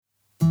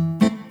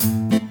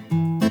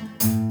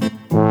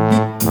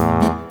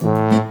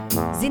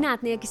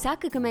Zinātnieki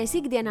saka, ka mēs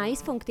ikdienā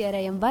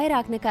izfunktierējam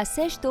vairāk nekā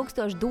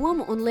 6000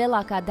 domu, un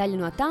lielākā daļa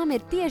no tām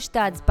ir tieši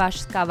tādas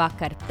pašas kā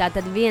vakar.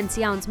 Tātad viens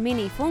jauns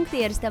mini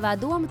funktieris tavā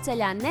domu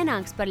ceļā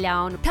nenāks par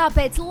ļaunu.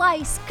 Tāpēc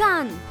lai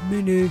skan!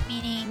 Mini.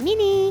 Mini.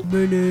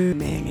 Mini.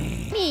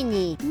 Mini.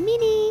 Mini.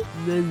 Mini.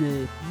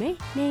 Mini. Mini.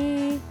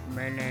 Mini.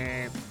 Mini.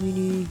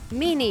 Mini.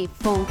 Mini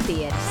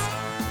funktieris.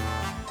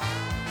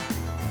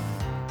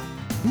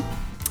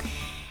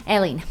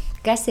 Elīna,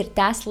 kas ir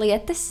tās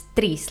lietas,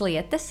 3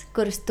 lietas,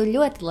 kuras tu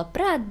ļoti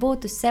labprāt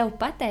būtu sev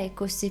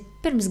pateikusi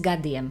pirms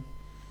gadiem?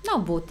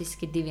 Nav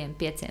būtiski 2,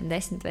 5,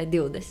 10 vai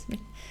 20.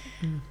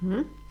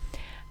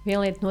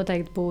 Viena lieta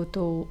noteikti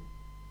būtu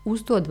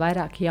uzdot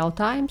vairāk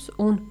jautājumus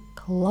un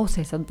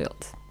klausies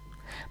atbildes.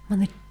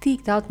 Man ir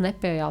tik daudz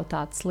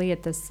nepajautātas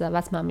lietas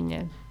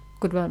vecmāmiņai,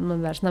 kur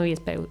man vairs nav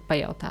iespēja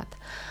pajautāt.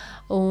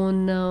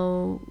 Un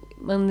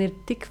man ir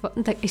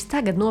es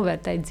tagad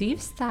novērtēju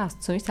dzīves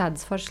stāstus un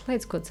visādas foršas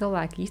lietas, ko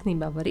cilvēki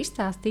īstenībā var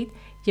izstāstīt,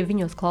 ja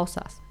viņos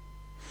klausās.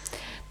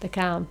 Tā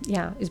kā,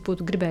 jā, es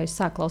būtu gribējusi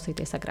sākt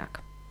klausīties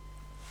agrāk.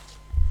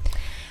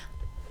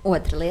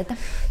 Otra lieta.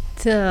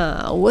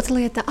 Otra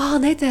lieta,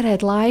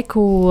 netērēt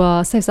laiku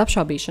sevis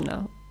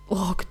apšaubīšanā.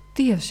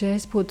 Dievs, ja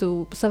es būtu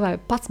savai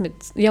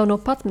jau no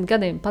 11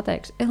 gadiem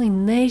pateikusi,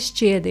 Elīna,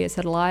 neizšķiedies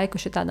ar laiku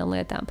šitādām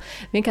lietām.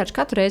 Vienkārši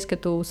katru reizi,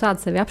 kad tu sāc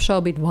sevi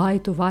apšaubīt,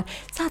 vai tu vari,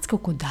 sāc kaut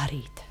ko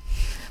darīt.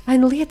 Vai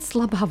nu lietas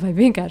labā, vai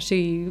vienkārši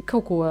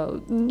kaut ko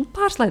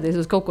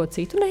pārslēties uz kaut ko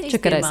citu.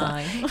 Nečakarēsā.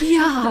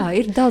 Jā,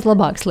 ir daudz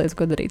labākas lietas,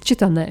 ko darīt.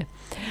 Šito nē.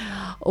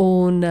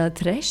 Un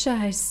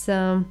trešais,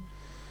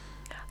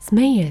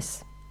 smejies.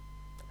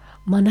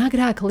 Man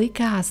agrāk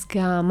likās,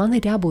 ka man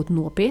ir jābūt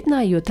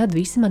nopietnai, jo tad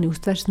visi mani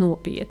uztvers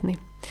nopietni.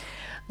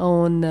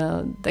 Un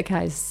tā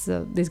kā es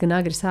diezgan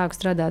agri sāku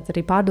strādāt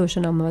arī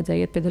pārdošanā, man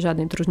vajadzēja iet pie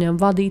dažādiem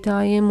uzņēmumu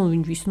vadītājiem, un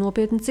viņi visi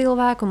nopietni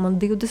cilvēki, un man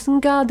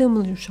 20 gadi, un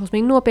man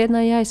šausmīgi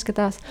nopietnai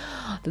jāizskatās.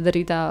 Tad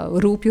arī tā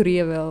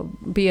rūpjurieva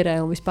pierē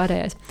un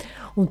vispārējais.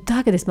 Un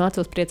tagad es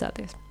mācos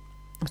priecāties.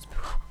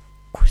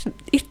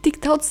 Ir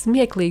tik daudz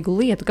smieklīgu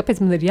lietu,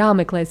 kāpēc man ir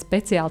jāmeklē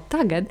speciāli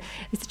tagad.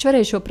 Es taču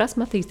varēju šo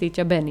prasmu attīstīt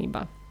jau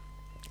bērnībā.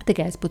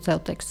 Tikai es būtu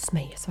sev teiktu,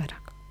 smejies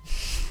vairāk.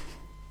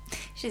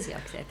 Šis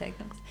jauks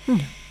ieteikums.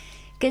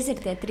 Kas ir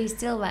tie 3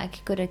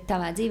 cilvēki, kuri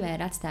tavā dzīvē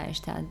ir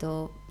atstājuši tādu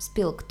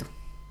spilgtu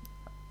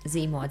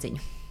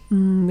zīmodziņu?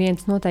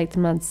 Viens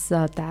noteikti mans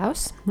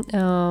tēvs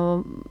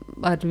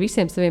ar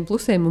visiem saviem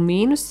plusiem un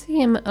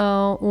mīnusiem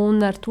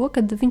un ar to,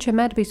 ka viņš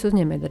vienmēr bijis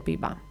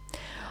uzņēmējdarbībā.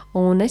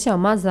 Un es jau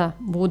maza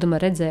būdama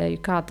redzēju,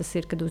 kā tas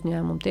ir, kad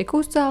uzņēmumi tiek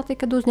uzcelti,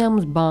 kad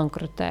uzņēmums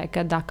bankrotē,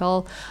 kad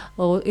atkal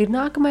ir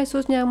nākamais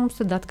uzņēmums,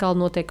 tad atkal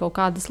notiek kaut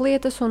kādas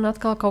lietas un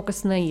atkal kaut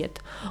kas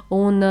neiet.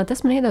 Un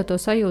tas man iedod to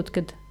sajūtu,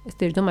 kad es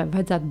tieši domāju,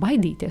 vajadzētu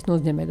baidīties no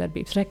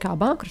uzņēmējdarbības, kā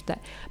bankrotē.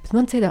 Bet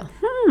man cietā,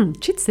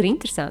 šis ir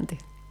interesanti.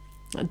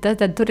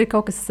 Tad tur ir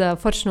kaut kas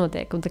foršs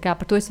notiek. Un tā kā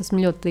par to es esmu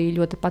ļoti,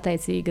 ļoti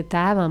pateicīga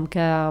tēvam,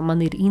 ka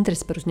man ir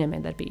interese par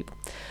uzņēmējdarbību.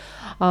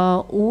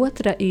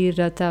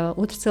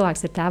 Otrs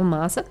cilvēks ir tēva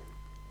māsa.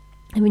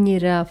 Viņa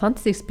ir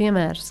fantastisks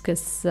piemērs,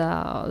 kas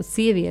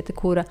sieviete,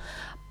 kura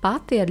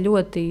pati ar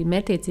ļoti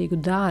mērķiecīgu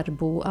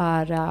darbu,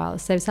 ar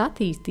sevis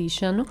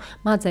attīstīšanu,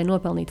 mācīja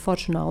nopelnīt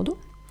foršu naudu.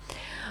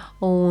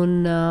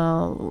 Un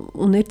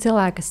ir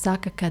cilvēki, kas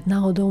saka, ka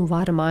nauda un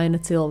vara maina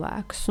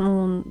cilvēkus.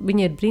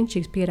 Viņa ir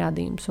brīnišķīgs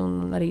pierādījums.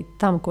 Un arī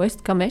tam,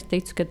 kam es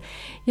ticu, ka,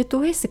 ja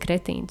tu esi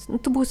kretīns,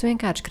 tu būsi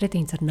vienkārši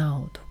kretīns ar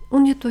naudu.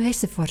 Un, ja tu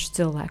esi foršs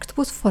cilvēks, tu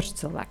būsi foršs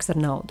cilvēks ar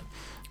naudu.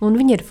 Un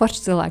viņa ir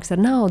foršs cilvēks ar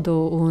naudu,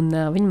 un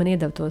viņa man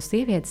iedeva to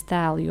sievietes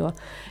tēlu,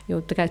 jo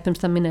tā kā es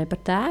pirms tam minēju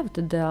par tēvu,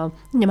 tad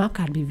viņam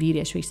apkārt bija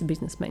vīrieši, visi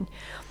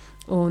biznesmeņi.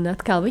 Un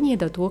atkal viņa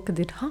iedeva to, ka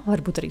ir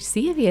varbūt arī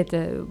sieviete,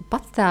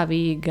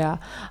 patstāvīga,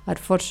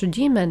 ar foršu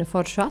ģimeni,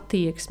 foršu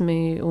attieksmi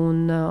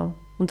un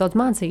daudz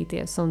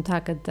mācīties, un tā,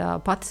 kad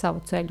pati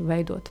savu ceļu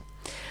veidot.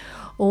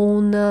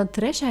 Un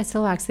trešais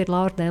cilvēks ir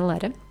Laura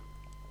Denlere.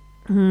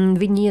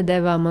 Viņa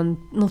iedeva man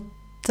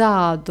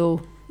tādu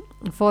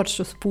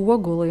foršu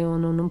spoguli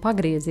un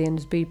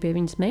pagriezienus, bija pie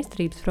viņas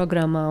meistarības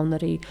programmā un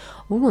arī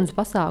uguns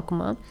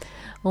pasākumā.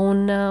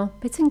 Un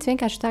pēc viņas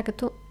vienkārši tā, ka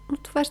tu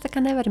vairs tā kā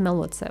nevari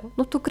melot sev.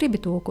 Tu gribi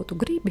to, ko tu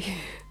gribi.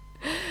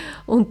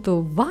 Un tu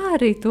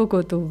vari to,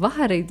 ko tu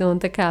vari. Un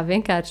tā kā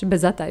vienkārši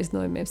bez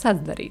attaisnojumiem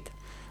sāc darīt.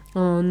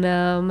 Un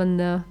man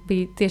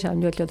bija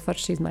tiešām ļoti, ļoti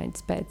foršas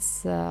izmaiņas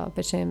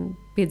pēc šiem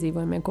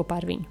piedzīvojumiem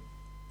kopā ar viņu.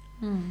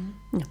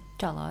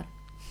 Čau, Laura.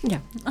 Jā.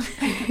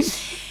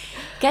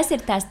 Kas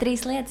ir tās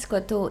 3 lietas, ko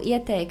tu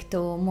ieteiktu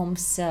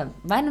mums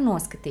vai nu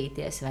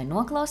noskatīties, vai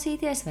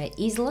noklausīties, vai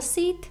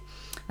izlasīt?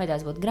 Vai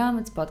tās būtu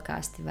grāmatas,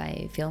 podkasti,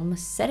 vai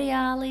filmas,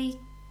 seriāli?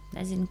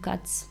 Nezinu,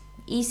 kāds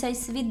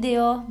īsais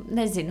video,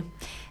 nezinu.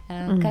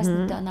 Kas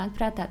tev nāk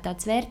prātā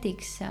tāds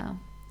vērtīgs?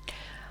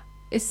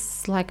 Es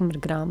laikam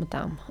ar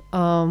grāmatām.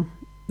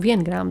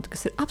 Viena grāmata,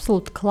 kas ir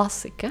absolūta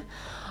klasika,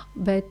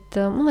 bet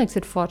man liekas,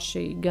 ir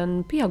forši gan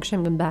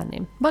pieaugušiem, gan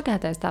bērniem.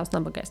 Bagātais tēvs,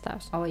 nabagais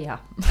tēvs.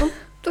 Jā.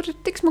 tur ir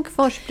tik smuki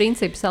forši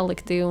principi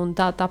salikti, un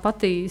tā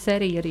pati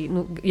sērija arī,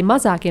 ja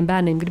mazākiem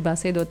bērniem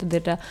gribās iedot, tad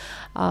ir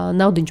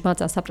Naudiņš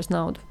mācās saprast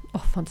naudu.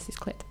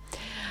 Fantastiska lieta.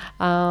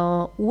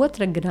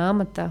 Otra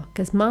grāmata,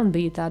 kas man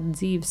bija tāda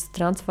dzīves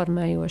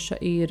transformējoša,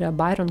 ir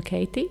Byron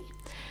Katie,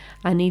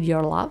 I Need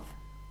Your Love.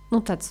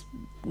 Tāds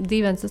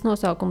dīvains tas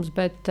nosaukums,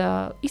 bet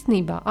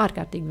īstenībā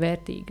ārkārtīgi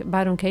vērtīga.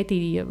 Byron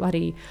Katie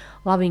arī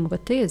Loving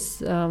What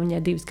Is,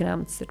 viņai 2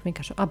 grāmatas ir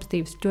vienkārši abas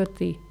 2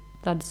 ļoti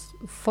tādas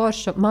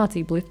forša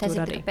mācību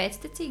literatūra arī. Tas ir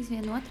pēctecīgs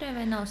vienotrai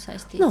vai nav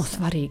saistīts? Nav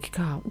svarīgi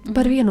kā.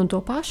 Par vienu un to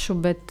pašu,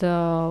 bet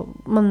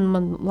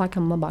man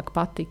laikam labāk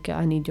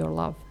patika I Need Your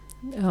Love.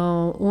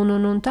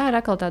 Un tā ir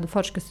atkal tāda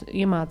forša, kas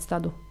iemāca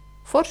tādu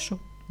foršu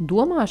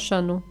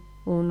domāšanu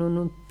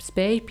un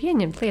spēju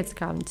pieņemt lietas,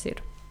 kā viņas ir.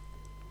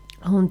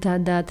 Un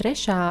tad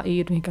trešā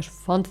ir vienkārši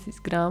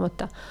fantastiska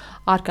grāmata,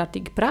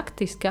 ārkārtīgi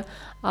praktiska,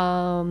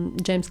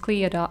 James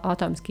Cleara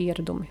Atomiski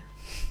ieradumi.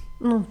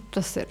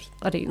 Tas ir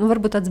arī,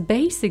 varbūt tāds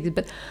basics,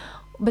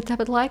 bet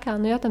tāpat laikā,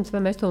 jautājums,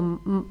 vai mēs to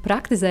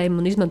praktizējam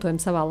un izmantojam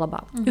savā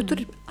labā. Jo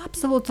tur ir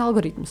absolūts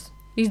algoritms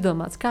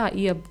izdomāts, kā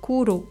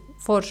jebkuru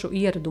foršu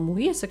ieradumu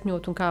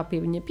iesakņot un kā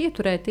pie viņa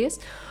pieturēties.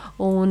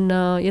 Un,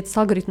 ja tas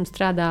algoritms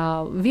strādā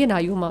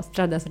vienā jomā,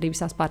 strādās arī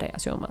visās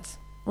pārējās jomās.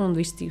 Un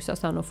viss dzīves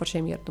sastāv no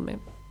foršiem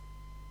ieradumiem.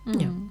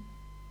 Jā,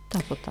 tā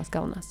būtu tās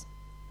galvenās.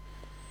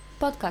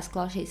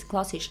 Podkāstu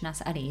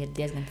klausīšanās arī ir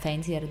diezgan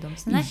feins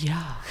ieradums, ne?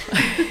 Jā,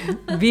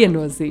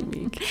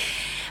 viennozīmīgi.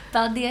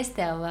 Paldies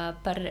tev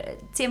par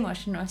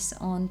ciemošanos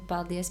un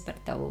paldies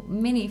par tavu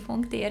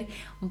mini-funktieri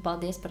un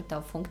paldies par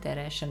tavu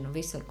funktierēšanu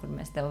visur, kur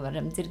mēs tev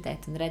varam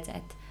dzirdēt un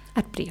redzēt.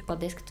 Ar prieku.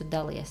 Paldies, ka tu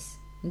dalies.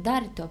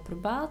 Dari to par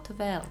baltu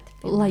vēl.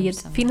 Lai ir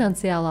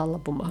finansiālā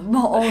labumā.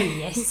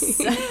 Yes!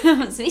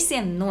 Mums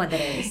visiem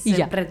noderēs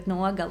pret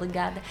nogali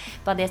gada.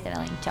 Paldies tev,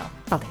 Eliņa. Čau!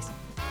 Paldies!